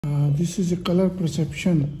This is a color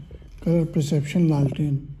perception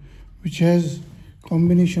lantern, which has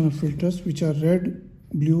combination of filters which are red,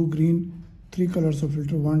 blue, green, 3 colors of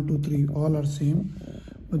filter, 1, 2, 3, all are same,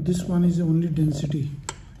 but this one is only density,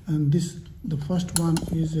 and the first one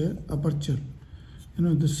is a aperture,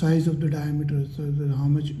 the size of the diameter, so how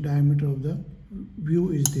much diameter of the view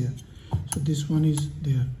is there. So this one is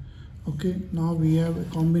there. Okay, now we have a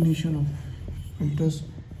combination of filters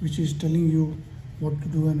which is telling you what to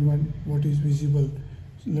do and what is visible.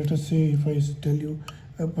 So let us say if I tell you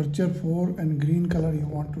aperture 4 and green color you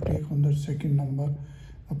want to take on the second number,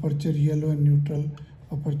 aperture yellow and neutral,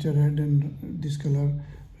 aperture red and this color,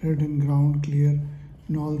 red and ground clear,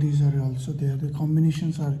 and all these are also there. The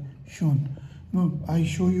combinations are shown. Now I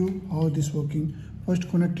show you how this working. First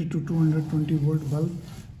connect it to 220 volt bulb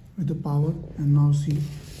with the power, and now see,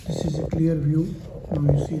 this is a clear view. Now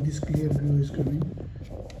you see this clear view is coming.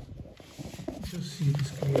 Just see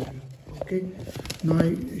this clear view. Okay, now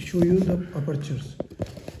I show you the apertures.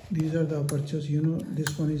 These are the apertures.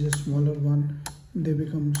 This one is a smaller one, they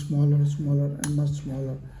become smaller and much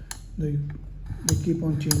smaller. They keep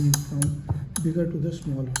on changing from bigger to the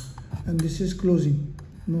smaller, and this is closing,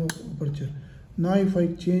 no aperture. Now if I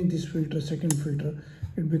change this filter, second filter,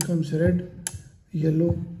 it becomes red,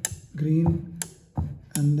 yellow, green,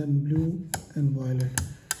 and then blue and violet.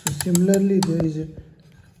 So similarly there is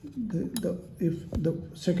if the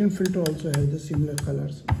second filter also has the similar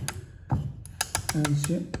colors, and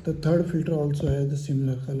the third filter also has the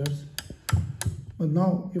similar colors. But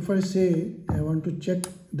now if I say I want to check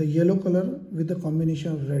the yellow color with the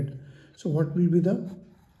combination of red, so what will be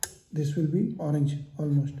this will be orange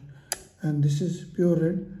almost, and this is pure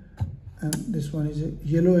red, and this one is a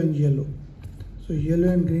yellow and yellow. So yellow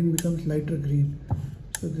and green becomes lighter green.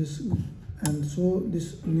 So this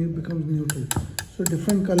becomes neutral. So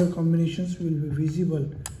different color combinations will be visible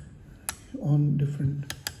on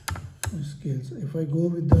different scales. If I go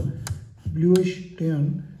with the bluish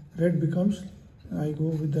tone, red becomes, I go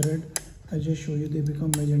with the red, I just show you, they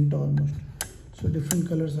become magenta almost. So different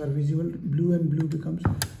colors are visible. Blue and blue becomes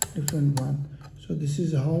different one. So this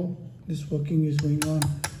is how this working is going on.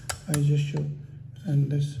 I just show,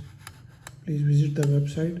 and this, please visit the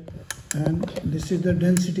website. And this is the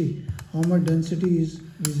density, how much density is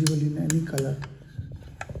visible in any color.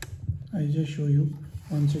 I just show you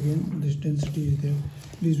once again, this density is there.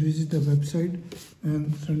 Please visit the website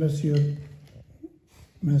and send us your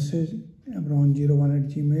message,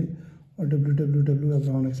 abron01@gmail or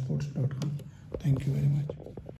www.abronexports.com. Thank you very much.